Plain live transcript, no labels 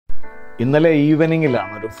ഇന്നലെ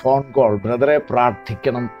ഈവനിങ്ങിലാണ് ഒരു phone call. ബ്രദറെ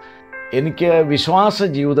പ്രാർത്ഥിക്കണം, എനിക്ക് വിശ്വാസ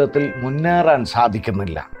ജീവിതത്തിൽ മുന്നേറാൻ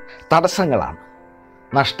സാധിക്കുന്നില്ല. തടസ്സങ്ങളാണ്,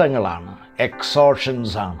 നഷ്ടങ്ങളാണ്,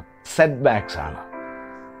 എക്സോഷൻസ് ആണ്, സെറ്റ് ബാക്സ് ആണ്.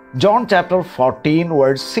 ജോൺ ചാപ്റ്റർ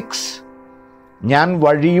 14:6, ഞാൻ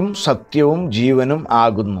വഴിയും സത്യവും ജീവനും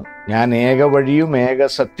ആകുന്നു, ഞാൻ ഏക വഴിയും ഏക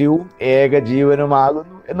സത്യവും ഏക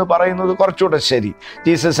ജീവനുമാകുന്നു എന്ന് പറയുന്നത് കുറച്ചുകൂടെ ശരി.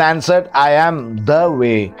 Jesus answered, I am the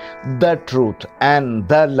way, the truth and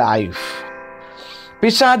the life.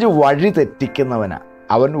 പിശാച് വഴി തെറ്റിക്കുന്നവനാ.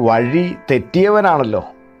 അവൻ വഴി തെറ്റിയവനാണല്ലോ.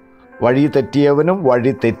 വഴി തെറ്റിയവനും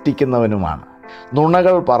വഴി തെറ്റിക്കുന്നവനുമാണ്.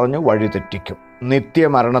 നുണകൾ പറഞ്ഞു വഴി തെറ്റിക്കും,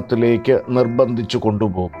 നിത്യമരണത്തിലേക്ക് നിർബന്ധിച്ചു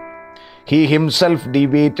കൊണ്ടുപോകും. He himself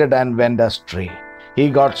deviated and went astray. He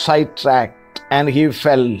got sidetracked and he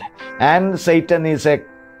fell. And Satan is a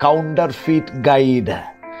counterfeit guide,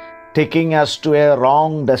 taking us to a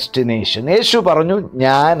wrong destination. യേശു പറഞ്ഞു,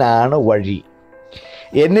 ഞാനാണ് വഴി.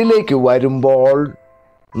 എന്നിലേക്ക് വരുമ്പോൾ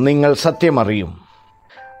നിങ്ങൾ സത്യമറിയും,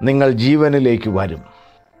 നിങ്ങൾ ജീവനിലേക്ക് വരും.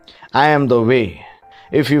 I am the way.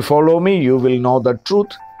 If you follow me, you will know the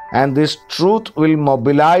truth, and this truth will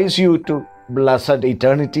mobilize you to blessed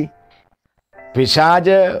eternity.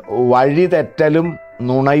 പിശാച് വഴി തെറ്റലും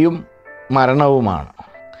നുണയും മരണവുമാണ്.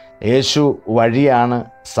 യേശു വഴിയാണ്,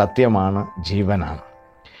 സത്യമാണ്, ജീവനാണ്.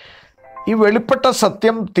 ഈ വെളിപ്പെട്ട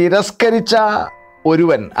സത്യം തിരസ്കരിച്ച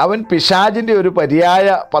ഒരുവൻ, അവൻ പിശാചിൻ്റെ ഒരു പര്യായ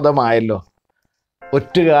പദമായല്ലോ.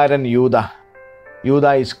 ഒറ്റുകാരൻ യൂദ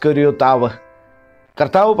ഇസ്കര്യോത്താവ്.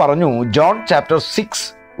 കർത്താവ് പറഞ്ഞു, ജോൺ ചാപ്റ്റർ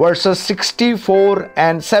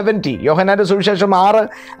 6:64-70, യോഹന്നാന്റെ സുവിശേഷം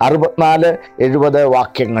 6:64-70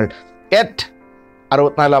 വാക്യങ്ങൾ.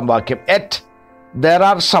 64 വാക്യം. There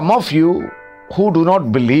are some of you who do not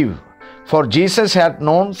believe, for Jesus had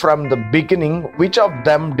known from the beginning which of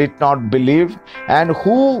them did not believe and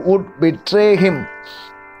who would betray him.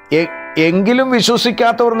 എങ്കിലും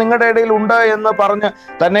വിശ്വസിക്കാത്തവർ നിങ്ങളുടെ ഇടയിൽ ഉണ്ട് എന്ന് പറഞ്ഞ്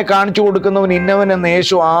തന്നെ കാണിച്ചു കൊടുക്കുന്നവൻ ഇന്നവൻ എന്ന്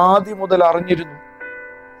യേശു ആദ്യം മുതൽ അറിഞ്ഞിരുന്നു.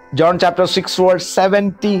 John chapter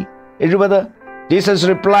 6:70. Jesus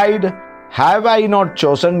replied, have I not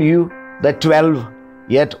chosen you, the 12?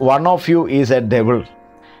 Yet one of you is a devil.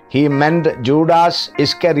 He meant Judas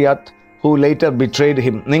Iscariot, who later betrayed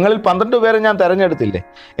him. നിങ്ങളിൽ 12 പേരെ ഞാൻ തിരഞ്ഞെടുത്തില്ലേ,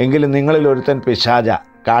 എങ്കിലും നിങ്ങളിൽ ഒരുത്തൻ പിശാച,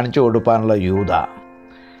 കാണിച്ചു കൊടുക്കാനുള്ള യൂദ.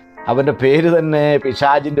 അവൻ്റെ പേര് തന്നെ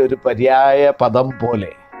പിശാചിൻ്റെ ഒരു പര്യായ പദം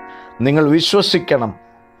പോലെ. നിങ്ങൾ വിശ്വസിക്കണം,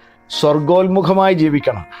 സ്വർഗോന്മുഖമായി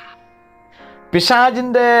ജീവിക്കണം.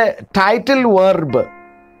 പിശാചിൻ്റെ ടൈറ്റിൽ വെർബ്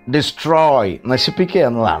ഡിസ്ട്രോയ്, നശിപ്പിക്കുക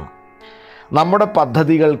എന്നതാണ്. നമ്മുടെ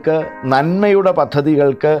പദ്ധതികൾക്ക്, നന്മയുടെ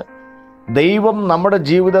പദ്ധതികൾക്ക്, ദൈവം നമ്മുടെ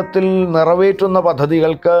ജീവിതത്തിൽ നിറവേറ്റുന്ന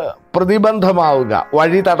പദ്ധതികൾക്ക് പ്രതിബന്ധമാവുക,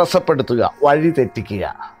 വഴി തടസ്സപ്പെടുത്തുക, വഴി തെറ്റിക്കുക.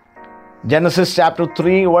 ജനസിസ് ചാപ്റ്റർ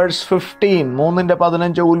 3:15,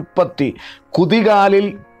 3:15 ഉൽപ്പത്തി. കുതികാലിൽ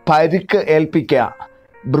പരിക്ക് ഏൽപ്പിക്കുക,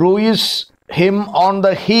 bruise him on the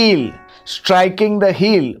heal, striking the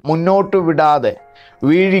heal, മുന്നോട്ട് വിടാതെ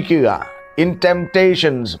വീഴിക്കുക. ഇൻ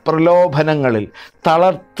ടെംപ്റ്റേഷൻസ്, പ്രലോഭനങ്ങളിൽ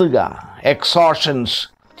തളർത്തുക. എക്സോഷൻസ്,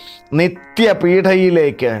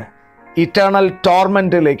 നിത്യപീഡയിലേക്ക്, ഇറ്റേണൽ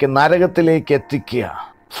ടോർമെൻറ്റിലേക്ക്, നരകത്തിലേക്ക് എത്തിക്കുക.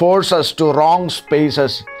 Forces to wrong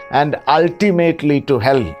spaces and ultimately to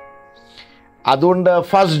hell. അതുകൊണ്ട്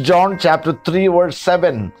 1 John chapter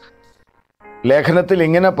 3:7 ലേഖനത്തിൽ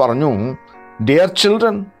ഇങ്ങനെ പറഞ്ഞു, dear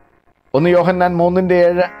children, 1 Yohannan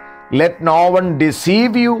 3:7, let no one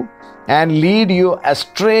deceive you and lead you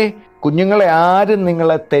astray. കുഞ്ഞുങ്ങളെ ആരും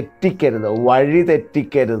നിങ്ങളെ തെറ്റിക്കരുത്, വഴി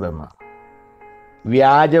തെറ്റിക്കരുതെന്ന്.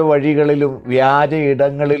 വ്യാജ വഴികളിലും വ്യാജ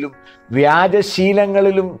ഇടങ്ങളിലും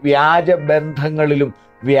വ്യാജശീലങ്ങളിലും വ്യാജ ബന്ധങ്ങളിലും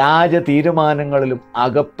വ്യാജ തീരുമാനങ്ങളിലും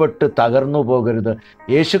അകപ്പെട്ട് തകർന്നു പോകരുത്.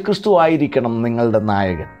 യേശുക്രിസ്തു ആയിരിക്കണം നിങ്ങളുടെ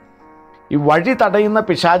നായകൻ. ഈ വഴി തടയുന്ന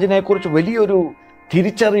പിശാചിനെക്കുറിച്ച് വലിയൊരു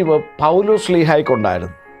തിരിച്ചറിവ് പൗലോസ്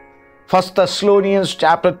ശ്ലീഹായ്ക്കുണ്ടായിരുന്നു. 1 Thessalonians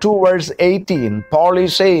chapter 2:18, Paul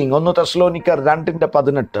is saying, 1 തെസ്സലോനിക്കർ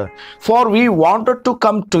 2:18, for we wanted to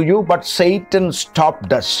come to you but Satan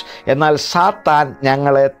stopped us. എന്നാൽ സാത്താൻ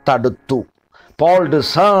ഞങ്ങളെ തടുത്തു. Paul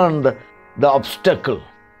discerned the obstacle.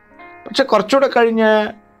 പക്ഷെ കുറച്ചുകൂടെ കഴിഞ്ഞ്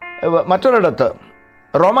മറ്റൊരിടത്ത്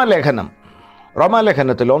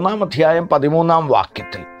റോമാലേഖനത്തിൽ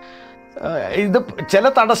 1:13 ഇത് ചില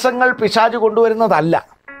തടസ്സങ്ങൾ പിശാച് കൊണ്ടുവരുന്നതല്ല.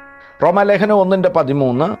 റോമാലേഖനം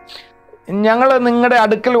 1:13, ഞങ്ങൾ നിങ്ങളുടെ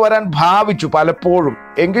അടുക്കൽ വരാൻ ഭാവിച്ചു പലപ്പോഴും,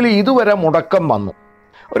 എങ്കിലും ഇതുവരെ മുടക്കം വന്നു.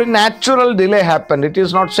 ഒരു natural delay happened. It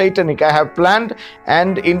is not Satanic. I have planned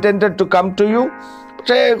and intended to come to you.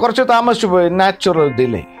 പക്ഷേ കുറച്ച് താമസിച്ചു പോയി. Natural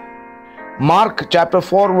delay. മാർക്ക് ചാപ്റ്റർ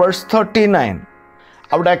 4:39,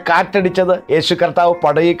 അവിടെ കാറ്റടിച്ചത്? യേശു കർത്താവ്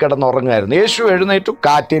പടയിൽ കിടന്നുറങ്ങുമായിരുന്നു. യേശു എഴുന്നേറ്റു,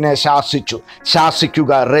 കാറ്റിനെ ശാസിച്ചു.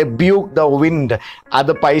 ശാസിക്കുക, റെബ്യൂക്ക് ദ വിൻഡ്.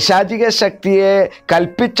 അത് പൈശാചിക ശക്തിയെ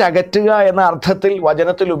കൽപ്പിച്ചകറ്റുക എന്ന അർത്ഥത്തിൽ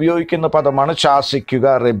വചനത്തിൽ ഉപയോഗിക്കുന്ന പദമാണ് ശാസിക്കുക,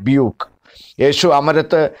 റെബ്യൂക്ക്. യേശു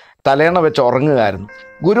അമരത്ത് തലേണ വെച്ച് ഉറങ്ങുകയായിരുന്നു.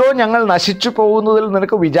 ഗുരു, ഞങ്ങൾ നശിച്ചു പോകുന്നതിൽ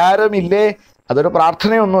നിനക്ക് വിചാരമില്ലേ? അതൊരു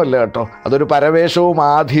പ്രാർത്ഥനയൊന്നുമല്ല കേട്ടോ, അതൊരു പരവേശവും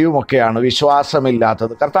ആധിയും ഒക്കെയാണ്,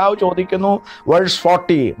 വിശ്വാസമില്ലാത്തത്. കർത്താവ് ചോദിക്കുന്നു, verse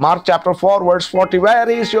 40, mark chapter 4 verse 40,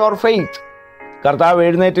 where is your faith? കർത്താവ്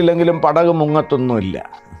എഴുന്നേറ്റില്ലെങ്കിലും പടക് മുങ്ങത്തൊന്നുമില്ല.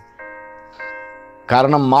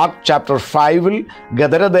 കാരണം മാർക്ക് ചാപ്റ്റർ 5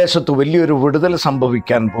 ഗദരദേശത്ത് വലിയൊരു വിടുതൽ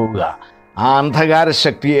സംഭവിക്കാൻ പോവുക. ആ അന്ധകാര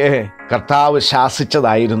ശക്തിയെ കർത്താവ്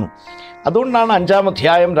ശാസിച്ചതായിരുന്നു. അതുകൊണ്ടാണ് 5-ാം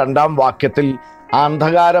അധ്യായം 2-ാം വാക്യത്തിൽ ആ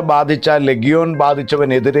അന്ധകാര ബാധിച്ച ലെഗിയോൻ ബാധിച്ചവൻ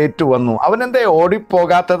എതിരേറ്റു വന്നു. അവനെന്തേ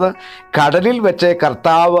ഓടിപ്പോകാത്തത്? കടലിൽ വെച്ച്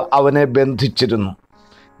കർത്താവ് അവനെ ബന്ധിച്ചിരുന്നു.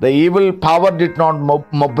 The evil power did not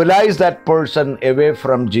mobilise that person away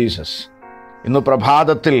from Jesus. ഇന്ന്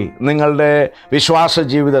പ്രഭാതത്തിൽ നിങ്ങളുടെ വിശ്വാസ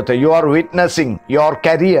ജീവിതത്തെ, you are witnessing your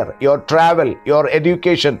career, your travel, your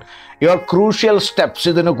education, your crucial steps,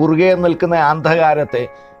 ഇതിന് കുറുകെ നിൽക്കുന്ന അന്ധകാരത്തെ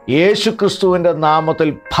യേശു ക്രിസ്തുവിൻ്റെ നാമത്തിൽ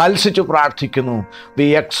ഫൽസിച്ചു പ്രാർത്ഥിക്കുന്നു. V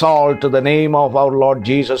exalt the name of our Lord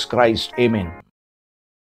Jesus Christ. Amen.